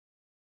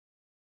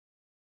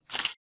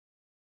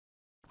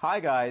Hi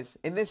guys,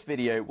 in this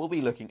video we'll be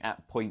looking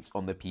at points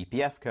on the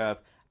PPF curve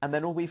and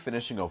then we'll be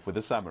finishing off with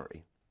a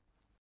summary.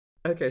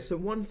 Okay, so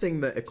one thing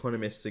that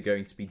economists are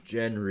going to be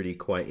generally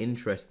quite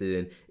interested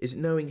in is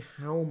knowing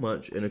how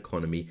much an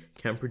economy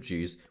can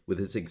produce with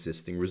its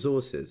existing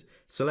resources.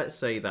 So let's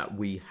say that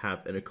we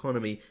have an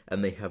economy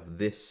and they have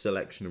this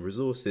selection of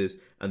resources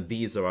and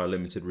these are our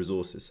limited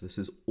resources. So this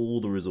is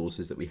all the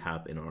resources that we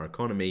have in our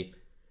economy.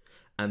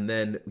 And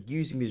then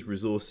using these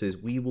resources,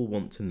 we will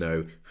want to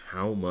know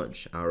how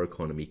much our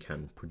economy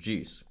can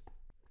produce.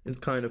 It's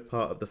kind of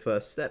part of the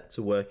first step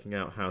to working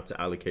out how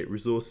to allocate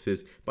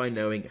resources by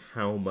knowing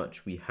how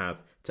much we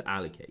have to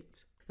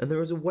allocate. And there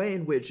is a way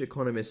in which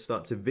economists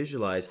start to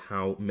visualize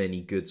how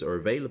many goods are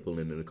available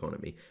in an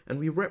economy. And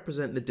we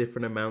represent the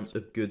different amounts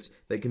of goods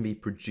that can be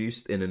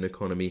produced in an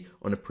economy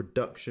on a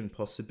production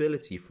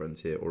possibility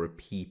frontier, or a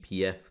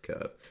PPF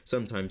curve.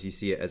 Sometimes you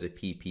see it as a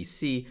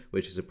PPC,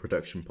 which is a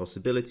production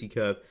possibility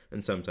curve,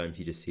 and sometimes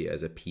you just see it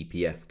as a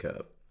PPF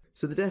curve.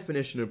 So the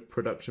definition of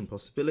production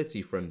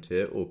possibility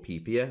frontier, or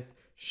PPF,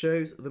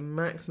 shows the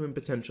maximum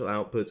potential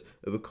output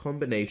of a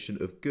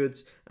combination of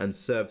goods and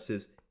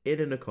services in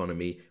an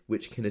economy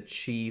which can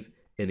achieve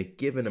in a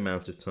given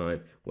amount of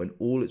time when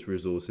all its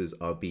resources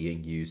are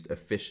being used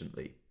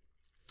efficiently.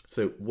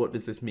 So what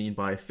does this mean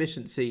by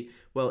efficiency?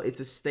 Well, it's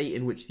a state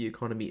in which the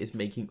economy is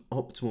making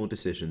optimal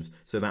decisions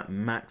so that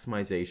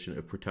maximization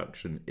of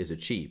production is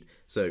achieved.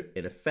 So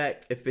in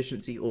effect,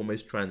 efficiency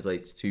almost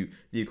translates to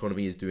the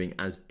economy is doing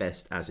as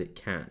best as it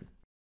can.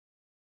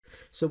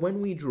 So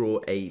when we draw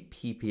a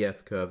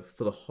PPF curve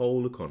for the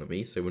whole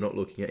economy, so we're not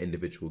looking at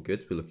individual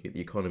goods, we're looking at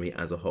the economy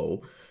as a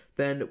whole,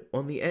 then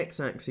on the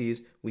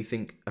x-axis we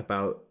think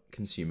about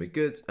consumer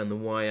goods and the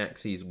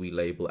y-axis we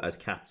label as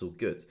capital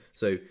goods.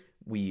 So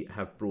we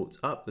have brought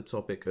up the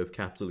topic of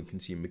capital and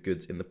consumer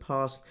goods in the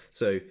past.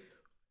 So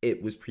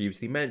it was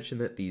previously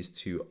mentioned that these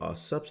two are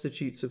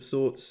substitutes of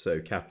sorts. So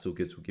capital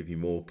goods will give you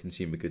more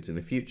consumer goods in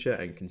the future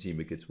and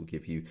consumer goods will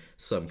give you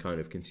some kind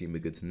of consumer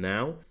goods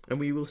now. And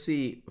we will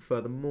see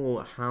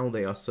furthermore how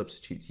they are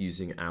substitutes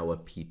using our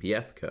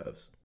PPF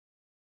curves.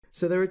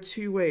 So there are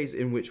two ways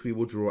in which we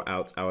will draw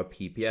out our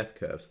PPF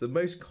curves. The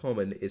most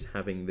common is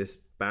having this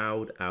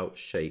bowed out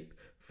shape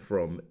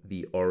from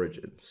the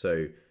origin.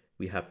 So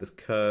we have this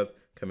curve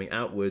coming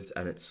outwards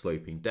and it's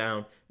sloping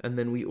down. And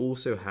then we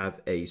also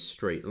have a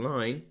straight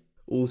line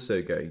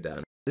also going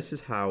down. This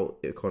is how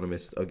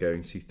economists are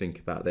going to think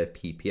about their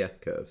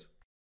PPF curves.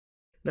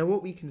 Now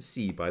what we can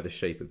see by the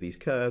shape of these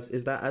curves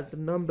is that as the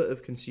number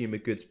of consumer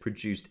goods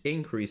produced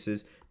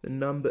increases, the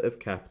number of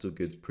capital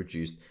goods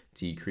produced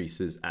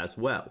decreases as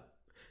well.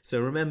 So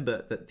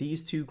remember that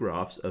these two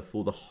graphs are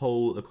for the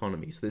whole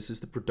economy. So this is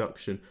the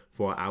production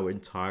for our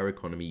entire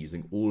economy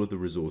using all of the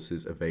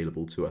resources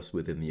available to us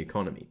within the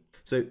economy.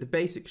 So the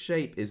basic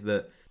shape is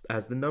that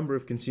as the number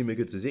of consumer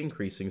goods is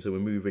increasing, so we're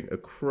moving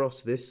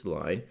across this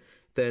line,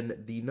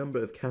 then the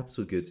number of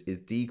capital goods is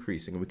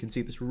decreasing. And we can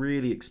see this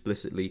really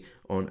explicitly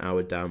on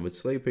our downward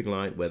sloping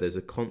line where there's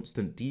a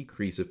constant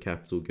decrease of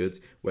capital goods,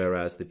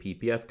 whereas the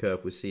PPF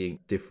curve, we're seeing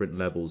different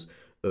levels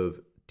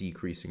of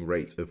decreasing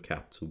rates of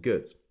capital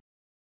goods.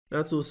 Now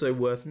it's also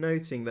worth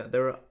noting that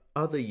there are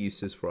other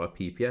uses for our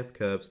PPF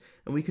curves,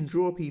 and we can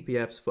draw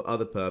PPFs for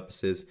other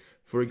purposes.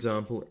 For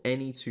example,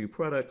 any two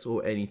products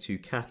or any two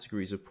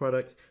categories of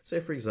products. So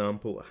for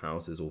example,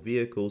 houses or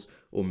vehicles,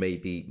 or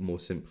maybe more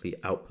simply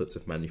outputs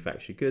of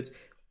manufactured goods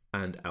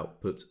and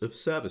outputs of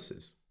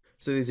services.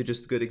 So these are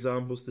just good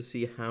examples to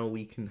see how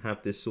we can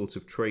have this sort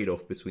of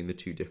trade-off between the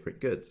two different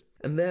goods.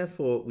 And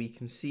therefore we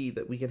can see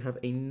that we can have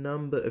a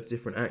number of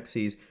different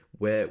axes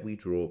where we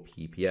draw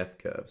PPF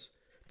curves.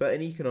 But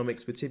in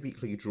economics, we're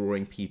typically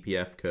drawing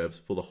PPF curves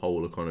for the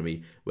whole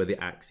economy, where the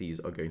axes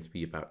are going to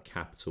be about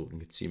capital and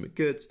consumer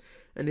goods.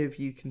 And if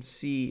you can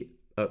see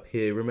up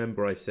here,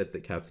 remember I said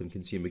that capital and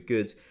consumer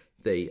goods,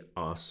 they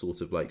are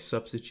sort of like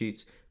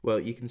substitutes. Well,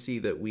 you can see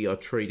that we are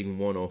trading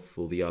one off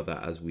for the other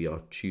as we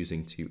are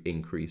choosing to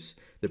increase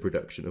the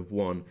production of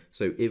one.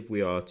 So if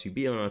we are to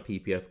be on our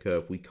PPF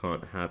curve, we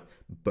can't have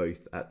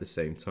both at the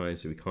same time.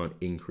 So we can't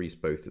increase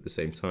both at the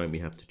same time. We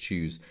have to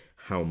choose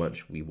how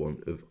much we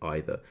want of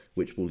either,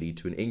 which will lead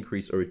to an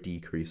increase or a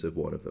decrease of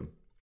one of them.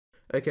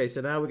 Okay,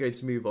 so now we're going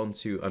to move on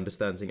to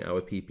understanding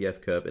our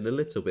PPF curve in a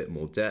little bit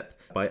more depth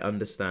by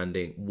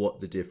understanding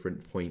what the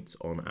different points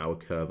on our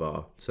curve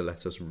are to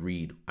let us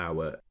read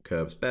our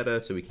curves better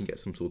so we can get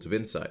some sort of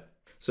insight.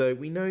 So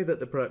we know that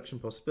the production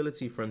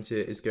possibility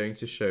frontier is going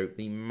to show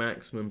the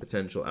maximum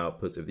potential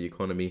output of the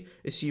economy,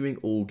 assuming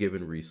all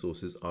given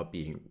resources are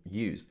being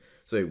used.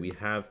 So we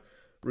have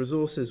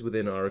resources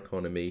within our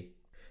economy,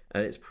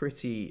 and it's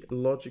pretty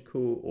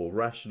logical or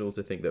rational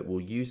to think that we'll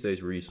use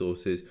those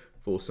resources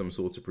for some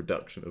sort of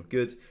production of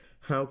goods.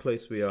 How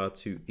close we are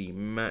to the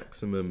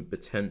maximum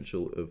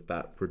potential of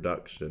that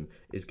production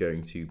is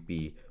going to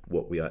be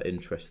what we are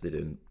interested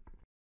in.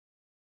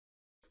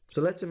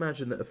 So let's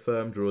imagine that a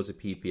firm draws a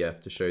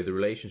PPF to show the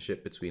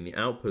relationship between the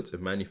output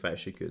of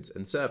manufactured goods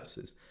and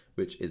services,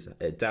 which is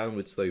a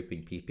downward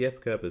sloping PPF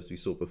curve as we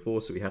saw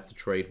before, so we have to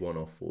trade one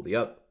off for the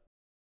other.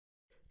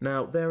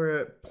 Now, there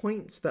are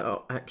points that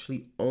are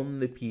actually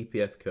on the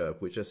PPF curve,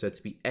 which are said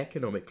to be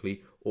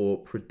economically or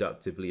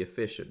productively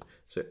efficient.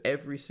 So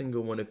every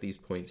single one of these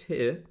points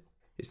here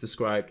is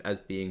described as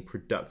being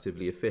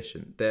productively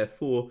efficient.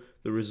 Therefore,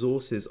 the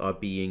resources are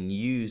being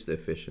used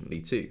efficiently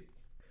too.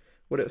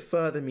 What it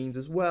further means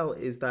as well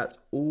is that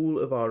all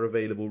of our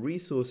available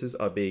resources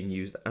are being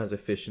used as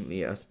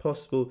efficiently as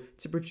possible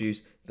to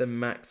produce the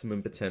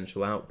maximum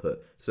potential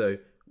output. So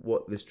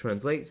what this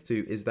translates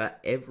to is that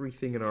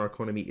everything in our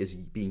economy is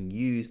being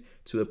used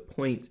to a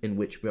point in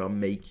which we are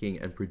making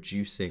and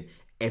producing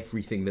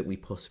everything that we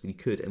possibly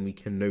could, and we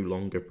can no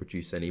longer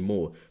produce any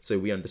more. So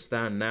we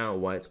understand now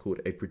why it's called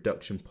a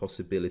production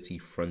possibility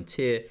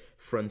frontier.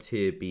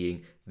 Frontier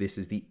being this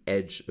is the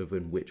edge of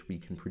in which we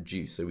can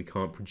produce. So we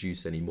can't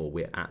produce anymore.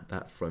 We're at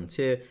that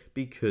frontier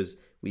because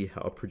we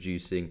are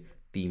producing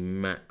the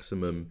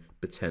maximum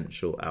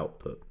potential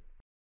output.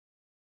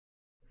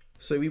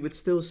 So we would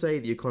still say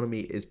the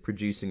economy is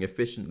producing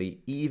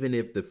efficiently even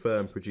if the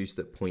firm produced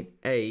at point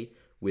A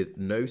with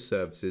no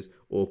services,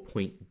 or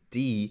point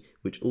D,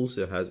 which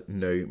also has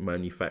no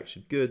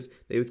manufactured goods.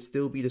 They would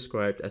still be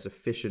described as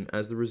efficient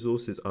as the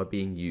resources are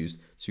being used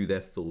to their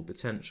full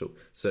potential.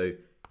 So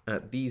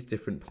at these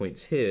different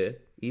points here,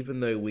 even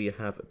though we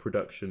have a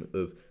production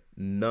of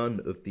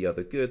none of the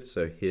other goods,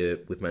 so here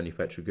with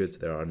manufactured goods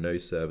there are no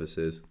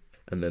services,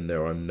 and then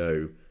there are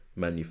no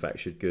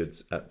manufactured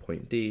goods at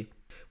point D,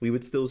 we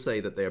would still say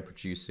that they are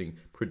producing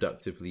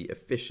productively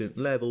efficient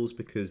levels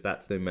because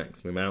that's their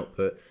maximum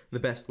output. The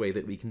best way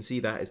that we can see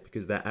that is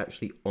because they're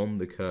actually on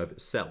the curve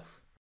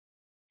itself.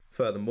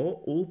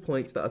 Furthermore, all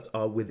points that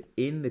are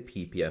within the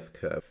PPF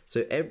curve,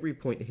 so every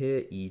point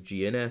here, E,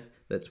 G, and F,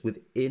 that's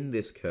within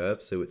this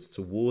curve, so it's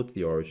towards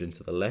the origin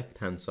to the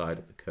left-hand side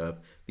of the curve,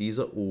 these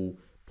are all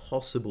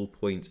possible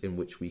points in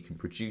which we can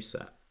produce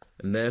at,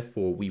 and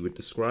therefore we would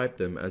describe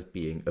them as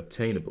being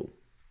obtainable.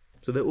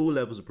 So they're all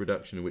levels of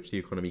production in which the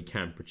economy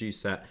can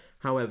produce at.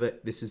 However,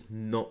 this is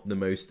not the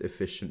most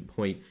efficient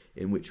point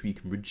in which we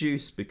can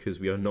produce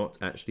because we are not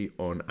actually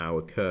on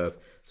our curve.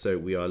 So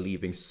we are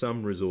leaving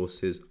some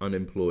resources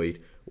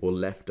unemployed or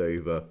left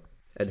over,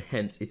 and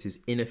hence it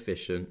is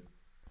inefficient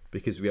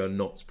because we are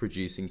not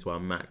producing to our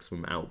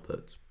maximum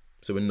output.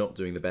 So we're not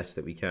doing the best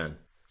that we can.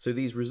 So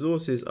these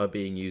resources are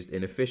being used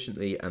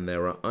inefficiently, and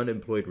there are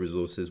unemployed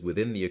resources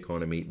within the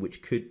economy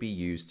which could be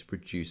used to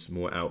produce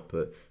more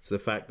output. So the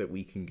fact that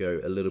we can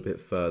go a little bit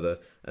further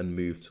and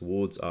move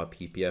towards our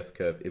PPF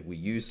curve if we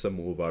use some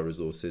more of our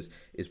resources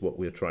is what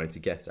we're trying to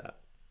get at.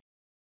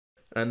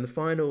 And the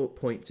final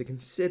point to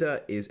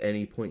consider is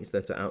any points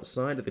that are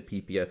outside of the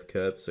PPF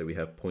curve. So we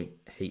have point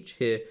H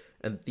here,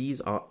 and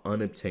these are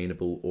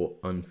unobtainable or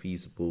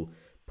unfeasible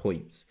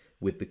points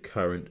with the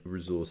current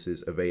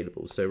resources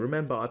available. So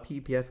remember, our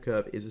PPF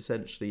curve is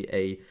essentially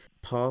a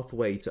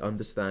pathway to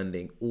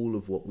understanding all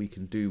of what we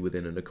can do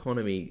within an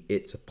economy.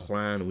 It's a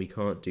plan. We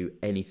can't do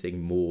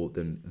anything more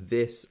than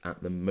this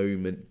at the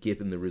moment,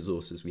 given the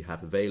resources we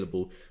have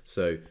available.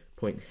 So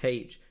point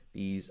H,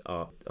 these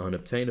are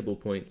unobtainable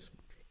points.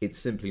 It's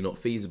simply not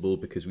feasible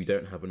because we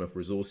don't have enough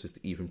resources to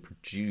even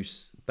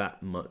produce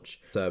that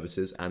much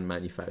services and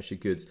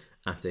manufactured goods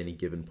at any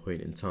given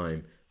point in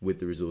time with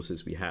the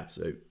resources we have.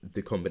 So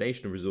the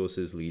combination of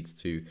resources leads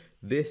to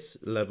this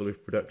level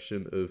of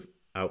production of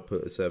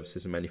output of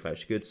services and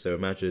manufactured goods. So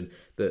imagine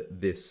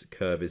that this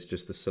curve is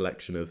just a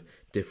selection of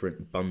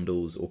different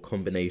bundles or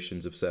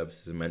combinations of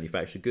services and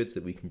manufactured goods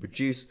that we can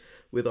produce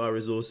with our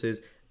resources,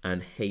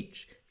 and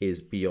H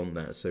is beyond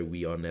that, so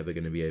we are never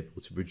going to be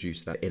able to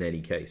produce that in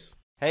any case.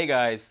 Hey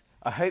guys,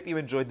 I hope you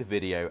enjoyed the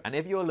video, and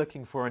if you're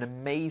looking for an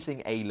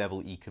amazing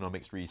A-level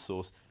economics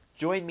resource,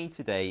 join me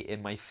today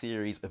in my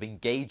series of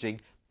engaging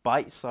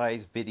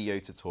bite-sized video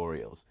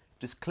tutorials.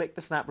 Just click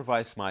the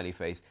SnapRevise smiley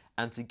face,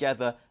 and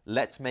together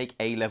let's make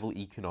A-level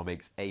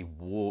economics a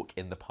walk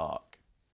in the park.